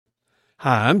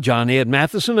Hi, I'm John Ed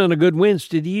Matheson, and a good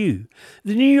Wednesday to you.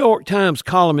 The New York Times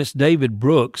columnist David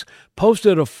Brooks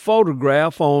posted a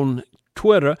photograph on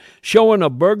Twitter showing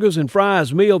a burgers and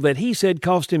fries meal that he said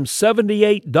cost him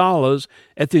 $78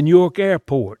 at the Newark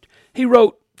airport. He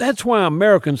wrote, "That's why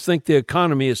Americans think the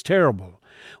economy is terrible."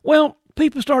 Well,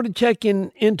 people started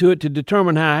checking into it to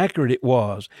determine how accurate it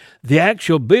was. The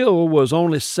actual bill was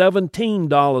only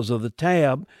 $17 of the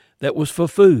tab that was for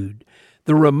food.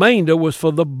 The remainder was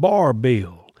for the bar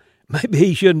bill. Maybe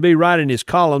he shouldn't be writing his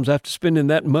columns after spending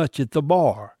that much at the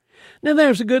bar. Now,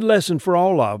 there's a good lesson for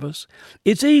all of us.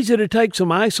 It's easy to take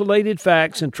some isolated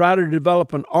facts and try to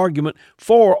develop an argument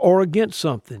for or against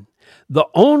something. The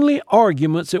only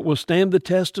arguments that will stand the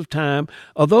test of time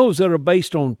are those that are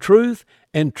based on truth,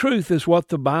 and truth is what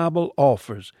the Bible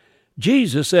offers.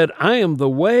 Jesus said, "I am the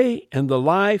way and the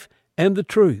life and the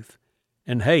truth."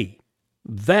 And hey,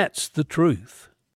 that's the truth.